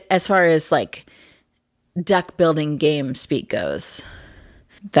 But as far as, like, deck building game speak goes,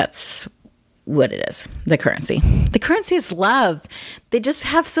 that's what it is. The currency is love. They just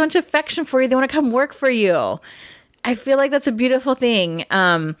have so much affection for you. They want to come work for you. I feel like that's a beautiful thing.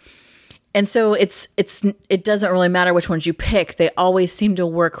 And so it doesn't really matter which ones you pick. They always seem to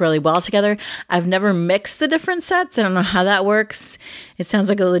work really well together. I've never mixed the different sets. I don't know how that works. It sounds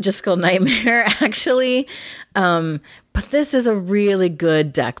like a logistical nightmare, actually. But this is a really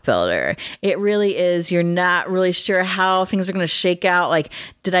good deck builder. It really is. You're not really sure how things are going to shake out. Like,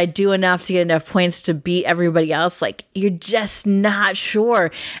 did I do enough to get enough points to beat everybody else? Like, you're just not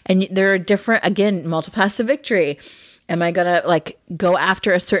sure. And there are different, again, multipaths to victory. Am I going to like go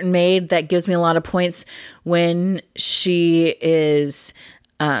after a certain maid that gives me a lot of points when she is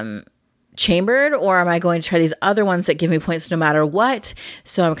chambered, or am I going to try these other ones that give me points no matter what?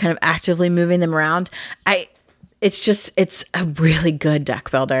 So I'm kind of actively moving them around. It's a really good deck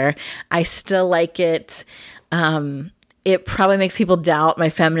builder. I still like it. It probably makes people doubt my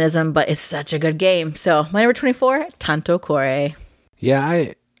feminism, but it's such a good game. So my number 24, Tanto Cuore. Yeah,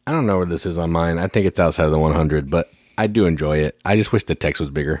 I don't know where this is on mine. I think it's outside of the 100, but I do enjoy it. I just wish the text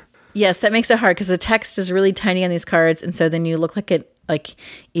was bigger. Yes, that makes it hard because the text is really tiny on these cards, and so then you look like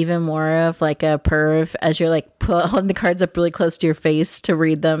even more of like a perv as you're like holding the cards up really close to your face to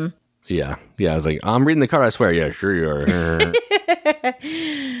read them. Yeah. I was like, I'm reading the card. I swear. Yeah, sure you are.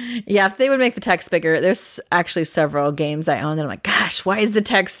 Yeah, if they would make the text bigger, there's actually several games I own that I'm like, gosh, why is the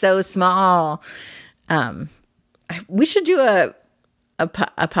text so small? We should do a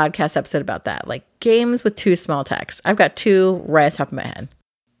podcast episode about that, like games with too small text. I've got two right at the top of my head.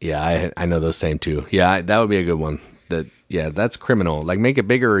 Yeah, I know those same two. Yeah, that would be a good one. That's criminal. Like, make it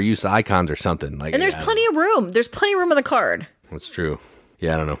bigger or use icons or something. Like, and there's plenty of room. There's plenty of room on the card. That's true.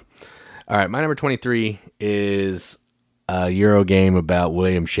 Yeah, I don't know. All right, my number 23 is a Euro game about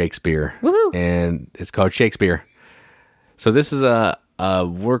William Shakespeare. Woohoo. And it's called Shakespeare. So this is a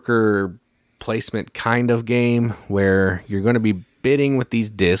worker placement kind of game where you're going to be bidding with these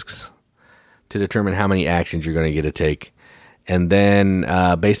discs to determine how many actions you're going to get to take. And then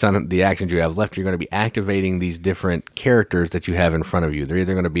based on the actions you have left, you're going to be activating these different characters that you have in front of you. They're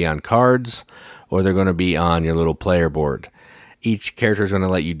either going to be on cards or they're going to be on your little player board. Each character is going to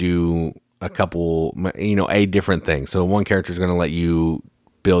let you do a different thing. So one character is going to let you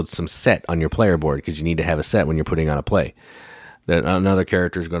build some set on your player board because you need to have a set when you're putting on a play. Then another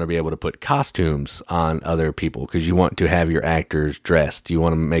character is going to be able to put costumes on other people because you want to have your actors dressed. You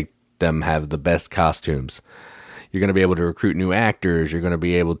want to make them have the best costumes. You're going to be able to recruit new actors. You're going to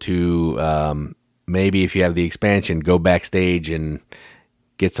be able to, maybe if you have the expansion, go backstage and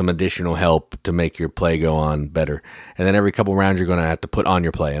get some additional help to make your play go on better. And then every couple rounds, you're going to have to put on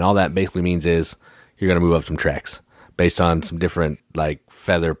your play. And all that basically means is you're going to move up some tracks based on some different like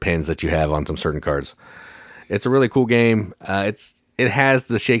feather pins that you have on some certain cards. It's a really cool game. It has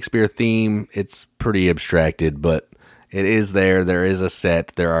the Shakespeare theme. It's pretty abstracted, but it is there. There is a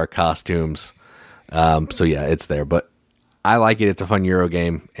set. There are costumes. So yeah, it's there. But I like it. It's a fun Euro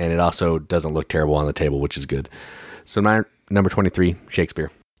game, and it also doesn't look terrible on the table, which is good. So my number 23,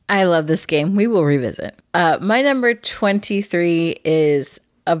 Shakespeare. I love this game. We will revisit. My number 23 is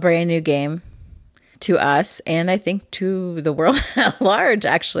a brand new game to us, and I think to the world at large,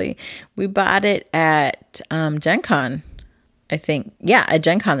 actually. We bought it at Gen Con, I think. Yeah, at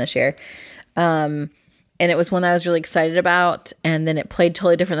Gen Con this year. And it was one that I was really excited about. And then it played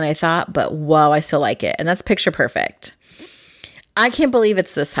totally different than I thought. But whoa, I still like it. And that's Picture Perfect. I can't believe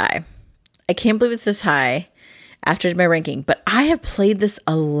it's this high. I can't believe it's this high after my ranking. But I have played this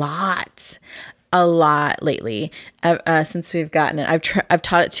a lot lately since we've gotten it. I've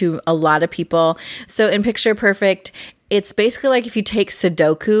taught it to a lot of people. So in Picture Perfect, it's basically like if you take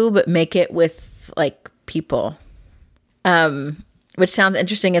Sudoku, but make it with like people. Which sounds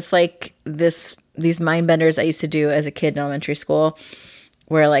interesting. It's like these mind benders I used to do as a kid in elementary school,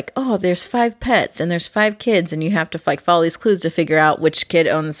 where like, oh, there's 5 pets and there's 5 kids, and you have to like follow these clues to figure out which kid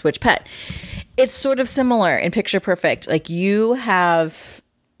owns which pet. It's sort of similar in Picture Perfect. Like you have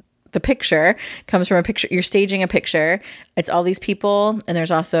the picture comes from a picture. You're staging a picture. It's all these people, and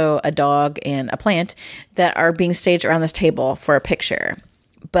there's also a dog and a plant that are being staged around this table for a picture.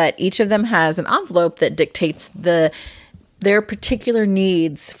 But each of them has an envelope that dictates their particular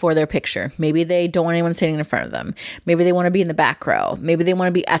needs for their picture. Maybe they don't want anyone standing in front of them. Maybe they want to be in the back row. Maybe they want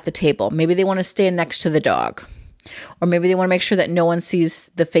to be at the table. Maybe they want to stand next to the dog. Or maybe they want to make sure that no one sees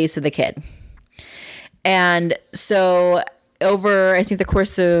the face of the kid. And so over, I think, the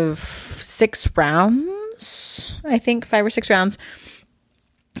course of 6 rounds, 5 or 6 rounds,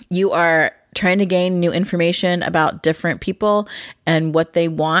 you are trying to gain new information about different people and what they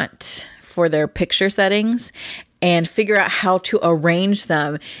want for their picture settings, and figure out how to arrange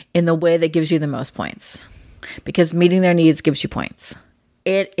them in the way that gives you the most points, because meeting their needs gives you points.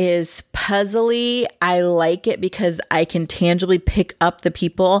 It is puzzly. I like it because I can tangibly pick up the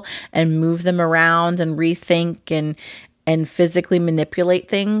people and move them around and rethink and physically manipulate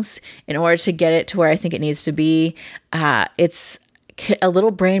things in order to get it to where I think it needs to be. It's a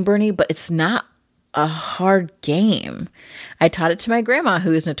little brain burny, but it's not a hard game. I taught it to my grandma,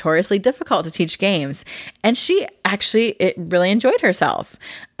 who is notoriously difficult to teach games, and she actually really enjoyed herself.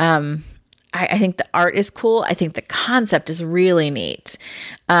 I think the art is cool. I think the concept is really neat.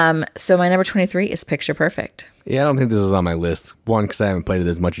 So my number 23 is Picture Perfect. Yeah, I don't think this is on my list. One, because I haven't played it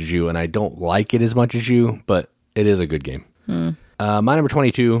as much as you, and I don't like it as much as you, but it is a good game. My number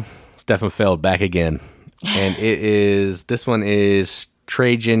 22, Stefan Feld, back again. And this one is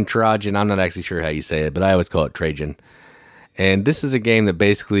Trajan. I'm not actually sure how you say it, but I always call it Trajan. And this is a game that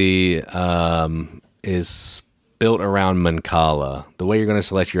basically is built around Mancala. The way you're going to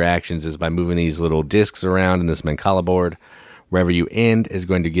select your actions is by moving these little discs around in this Mancala board. Wherever you end is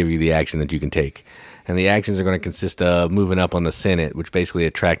going to give you the action that you can take. And the actions are going to consist of moving up on the Senate, which basically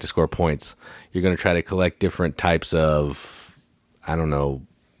attract to score points. You're going to try to collect different types of,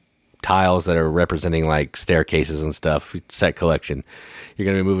 tiles that are representing like staircases and stuff, set collection. You're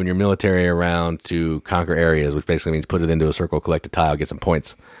going to be moving your military around to conquer areas, which basically means put it into a circle, collect a tile, get some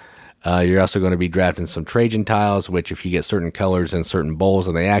points. You're also going to be drafting some Trajan tiles, which if you get certain colors and certain bowls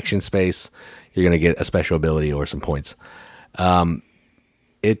in the action space, you're going to get a special ability or some points.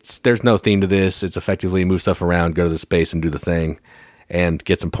 There's no theme to this. It's effectively move stuff around, go to the space and do the thing and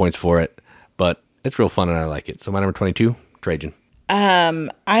get some points for it. But it's real fun and I like it. So my number 22, Trajan. I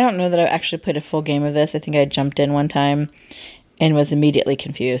don't know that I've actually played a full game of this. I think I jumped in one time and was immediately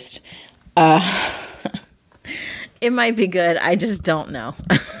confused. It might be good. I just don't know.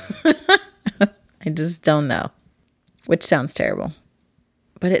 I just don't know. Which sounds terrible.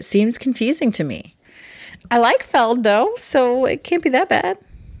 But it seems confusing to me. I like Feld, though, so it can't be that bad.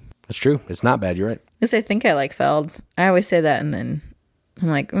 That's true. It's not bad. You're right. Yes, I think I like Feld. I always say that, and then I'm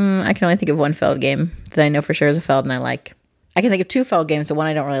like, I can only think of one Feld game that I know for sure is a Feld and I like. I can think of 2 Feld games, but one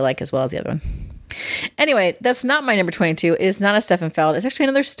I don't really like as well as the other one. Anyway, that's not my number 22. It is not a Stefan Feld. It's actually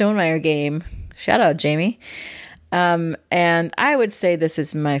another Stonemaier game. Shout out, Jamie. And I would say this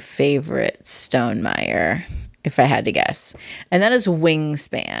is my favorite Stonemaier, if I had to guess. And that is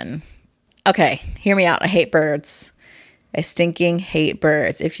Wingspan. Okay, hear me out. I hate birds. I stinking hate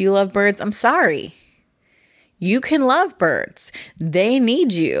birds. If you love birds, I'm sorry. You can love birds. They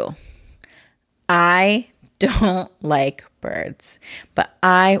need you. I don't like birds, but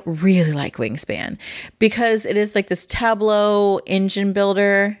I really like Wingspan because it is like this Tableau engine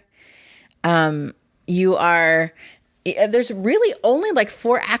builder. There's really only like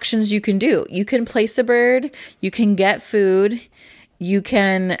 4 actions you can do. You can place a bird, you can get food, you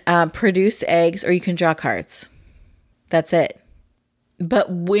can produce eggs, or you can draw cards. That's it.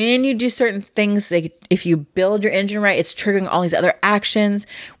 But when you do certain things, like if you build your engine right, it's triggering all these other actions,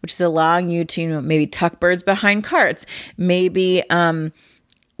 which is allowing you to, maybe tuck birds behind carts, maybe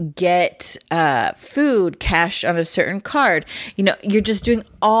get food cash on a certain card. You're just doing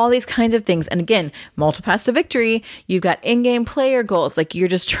all these kinds of things. And again, multiple paths to victory. You've got in-game player goals. Like you're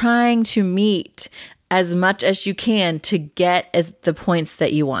just trying to meet as much as you can to get as the points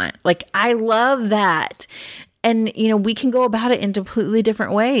that you want. Like, I love that. And, we can go about it in completely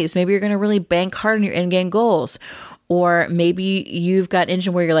different ways. Maybe you're going to really bank hard on your end game goals. Or maybe you've got an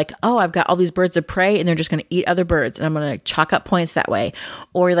engine where you're like, oh, I've got all these birds of prey and they're just going to eat other birds. And I'm going to chalk up points that way.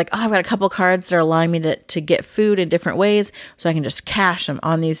 Or you're like, oh, I've got a couple cards that are allowing me to get food in different ways. So I can just cash them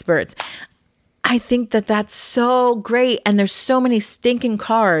on these birds. I think that that's so great. And there's so many stinking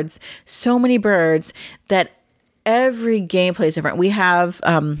cards, so many birds that every gameplay is different. We have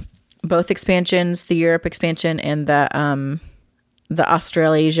both expansions, the Europe expansion and the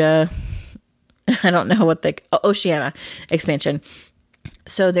Australasia, I don't know what Oceania expansion.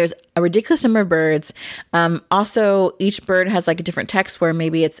 So there's a ridiculous number of birds. Also, each bird has like a different text where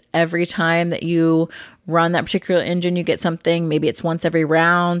maybe it's every time that you run that particular engine, you get something. Maybe it's once every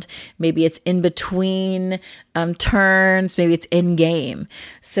round. Maybe it's in between turns. Maybe it's in game.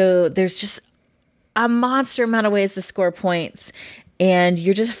 So there's just a monster amount of ways to score points. And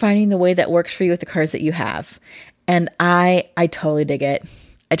you're just finding the way that works for you with the cards that you have. And I totally dig it.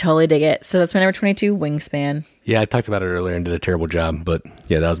 I totally dig it. So that's my number 22, Wingspan. Yeah, I talked about it earlier and did a terrible job, but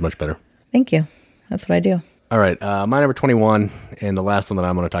yeah, that was much better. Thank you. That's what I do. All right, my number 21, and the last one that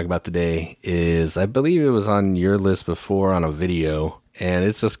I'm going to talk about today is, I believe it was on your list before on a video, and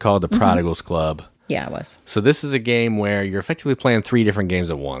it's just called The Prodigals Club. Yeah, it was. So this is a game where you're effectively playing 3 different games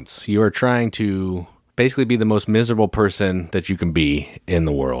at once. You are trying to basically be the most miserable person that you can be in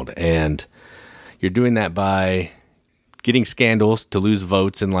the world, and you're doing that by getting scandals to lose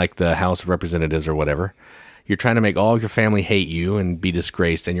votes in like the House of Representatives or whatever. You're trying to make all of your family hate you and be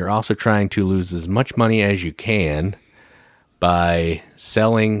disgraced, and you're also trying to lose as much money as you can by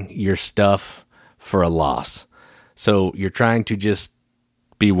selling your stuff for a loss. So you're trying to just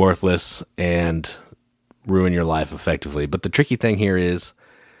be worthless and ruin your life effectively. But the tricky thing here is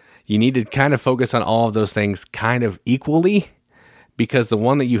you need to kind of focus on all of those things kind of equally, because the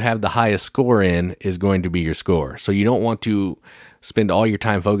one that you have the highest score in is going to be your score. So you don't want to spend all your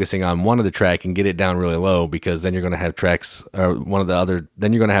time focusing on one of the track and get it down really low, because then you're going to have tracks or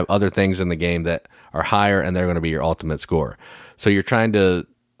then you're going to have other things in the game that are higher and they're going to be your ultimate score. So you're trying to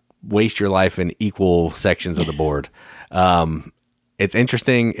waste your life in equal sections of the board. It's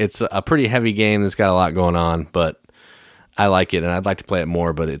interesting. It's a pretty heavy game that's got a lot going on, but I like it and I'd like to play it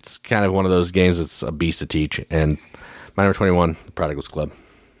more, but it's kind of one of those games that's a beast to teach. And my number 21, The Prodigals Club.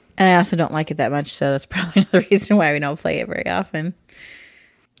 And I also don't like it that much, so that's probably another reason why we don't play it very often.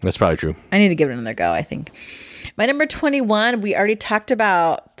 That's probably true. I need to give it another go, I think. My number 21, we already talked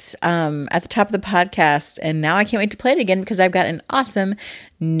about at the top of the podcast, and now I can't wait to play it again because I've got an awesome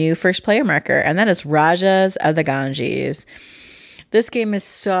new first player marker, and that is Rajas of the Ganges. This game is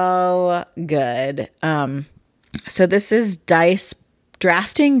so good. So this is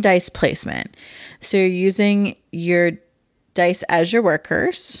drafting dice placement. So you're using your dice as your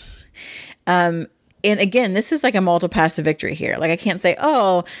workers. And again, this is like a multiple passive victory here. Like I can't say,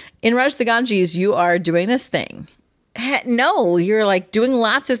 oh, in Rajas of the Ganges, you are doing this thing. No, you're like doing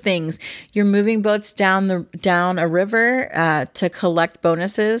lots of things. You're moving boats down a river to collect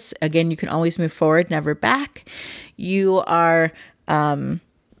bonuses. Again, you can always move forward, never back. You are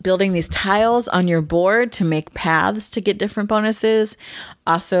building these tiles on your board to make paths to get different bonuses.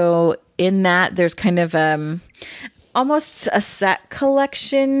 Also, in that, there's kind of almost a set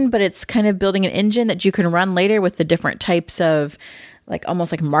collection, but it's kind of building an engine that you can run later with the different types of like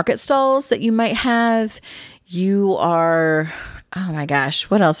almost like market stalls that you might have. You are, oh my gosh,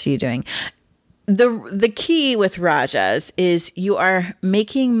 what else are you doing? The key with Rajas is you are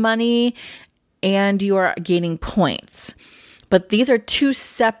making money and you are gaining points. But these are 2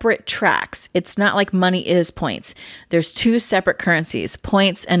 separate tracks. It's not like money is points. There's 2 separate currencies,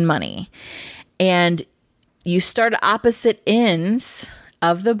 points and money. And you start at opposite ends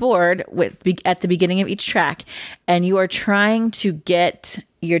of the board at the beginning of each track, and you are trying to get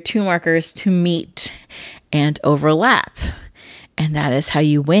your 2 markers to meet and overlap. And that is how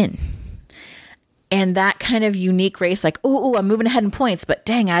you win. And that kind of unique race, like, oh, I'm moving ahead in points, but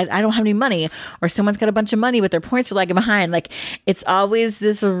dang, I don't have any money. Or someone's got a bunch of money, but their points are lagging behind. Like, it's always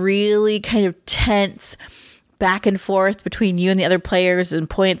this really kind of tense back and forth between you and the other players and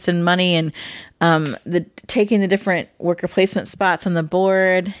points and money and taking the different worker placement spots on the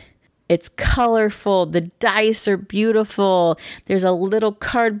board. It's colorful. The dice are beautiful. There's a little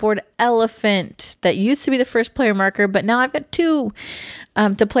cardboard elephant that used to be the first player marker, but now I've got 2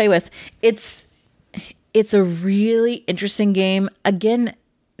 to play with. It's a really interesting game. Again,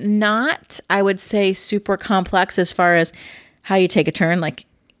 not, I would say, super complex as far as how you take a turn. Like,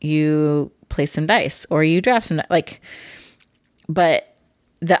 you play some dice or you draft some, but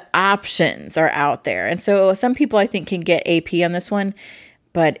the options are out there. And so some people I think can get AP on this one,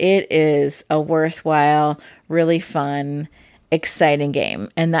 but it is a worthwhile, really fun, exciting game.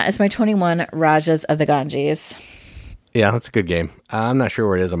 And that is my 21 Rajas of the Ganges. Yeah, that's a good game. I'm not sure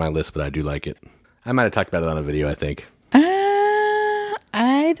where it is on my list, but I do like it. I might have talked about it on a video, I think.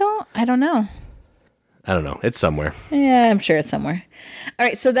 I don't know. I don't know. It's somewhere. Yeah, I'm sure it's somewhere. All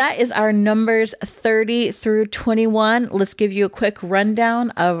right, so that is our numbers 30 through 21. Let's give you a quick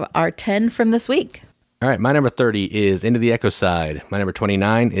rundown of our 10 from this week. All right, my number 30 is Into the Echo Side. My number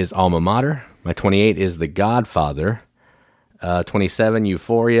 29 is Alma Mater. My 28 is The Godfather. 27,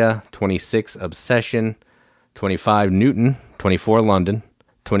 Euphoria. 26, Obsession. 25, Newton. 24, London.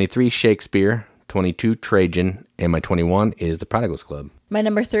 23, Shakespeare. 22, Trajan. And my 21 is The Prodigals Club. My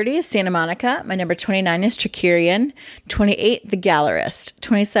number 30 is Santa Monica. My number 29 is Tricurion. 28, The Gallerist.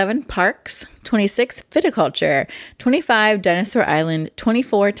 27, Parks. 26, Viticulture. 25, Dinosaur Island.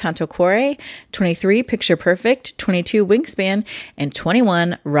 24, Tanto Cuore. 23, Picture Perfect. 22, Wingspan. And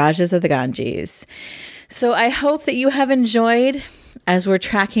 21, Rajas of the Ganges. So I hope that you have enjoyed as we're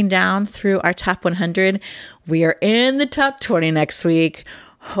tracking down through our top 100. We are in the top 20 next week.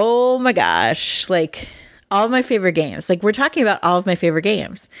 Oh my gosh. Like, all of my favorite games. Like, we're talking about all of my favorite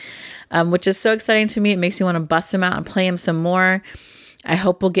games, which is so exciting to me. It makes me want to bust them out and play them some more. I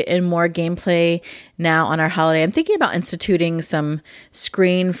hope we'll get in more gameplay now on our holiday. I'm thinking about instituting some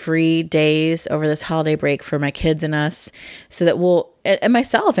screen-free days over this holiday break for my kids and us, so that we'll, and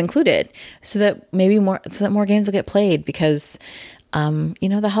myself included, so that more games will get played, because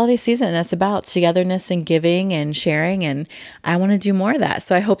the holiday season, that's about togetherness and giving and sharing. And I want to do more of that.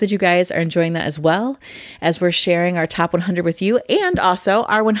 So I hope that you guys are enjoying that as well, as we're sharing our top 100 with you, and also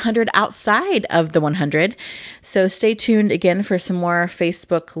our 100 outside of the 100. So stay tuned again for some more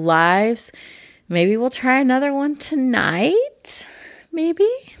Facebook Lives. Maybe we'll try another one tonight. Maybe.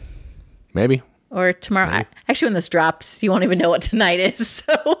 Or tomorrow. Maybe. Actually, when this drops, you won't even know what tonight is.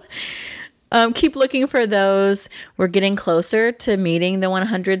 So keep looking for those. We're getting closer to meeting the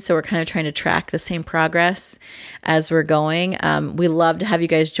 100, so we're kind of trying to track the same progress as we're going. We love to have you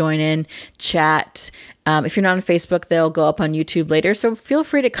guys join in, chat. If you're not on Facebook, they'll go up on YouTube later, so feel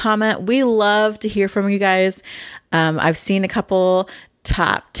free to comment. We love to hear from you guys. I've seen a couple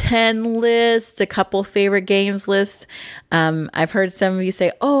top 10 lists, a couple favorite games lists. I've heard some of you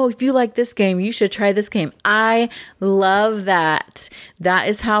say, oh, if you like this game, you should try this game. I love that. That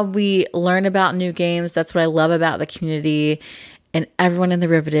is how we learn about new games. That's what I love about the community. And everyone in the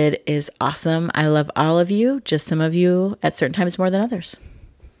Riveted is awesome. I love all of you, just some of you at certain times more than others.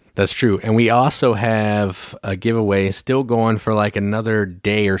 That's true. And we also have a giveaway still going for like another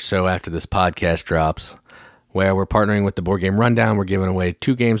day or so after this podcast drops, where we're partnering with the Board Game Rundown. We're giving away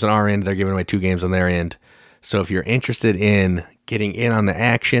 2 games on our end. They're giving away 2 games on their end. So if you're interested in getting in on the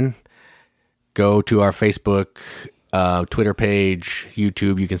action, go to our Facebook, Twitter page,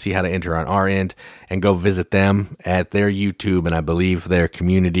 YouTube. You can see how to enter on our end, and go visit them at their YouTube and I believe their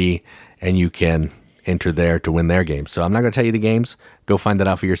community, and you can enter there to win their games. So I'm not going to tell you the games. Go find that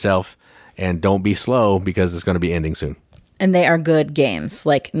out for yourself, and don't be slow, because it's going to be ending soon. And they are good games,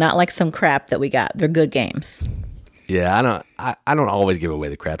 like not like some crap that we got. They're good games. Yeah, I don't always give away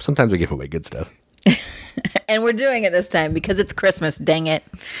the crap. Sometimes we give away good stuff. And we're doing it this time because it's Christmas. Dang it!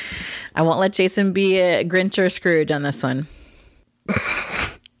 I won't let Jason be a Grinch or Scrooge on this one.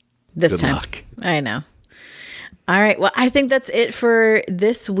 This good time, luck. I know. All right. Well, I think that's it for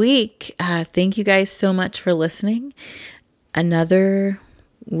this week. Thank you guys so much for listening. Another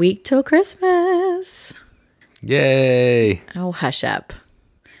week till Christmas. Yay! Oh, hush up.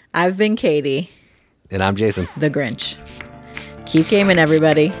 I've been Katie. And I'm Jason. The Grinch. Keep gaming,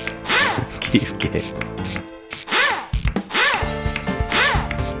 everybody. Keep gaming.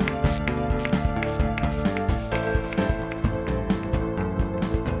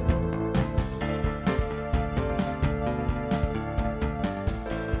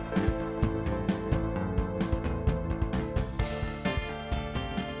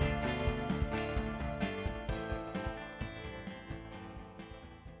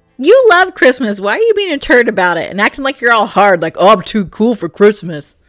 You love Christmas. Why are you being a turd about it and acting like you're all hard, like, oh, I'm too cool for Christmas?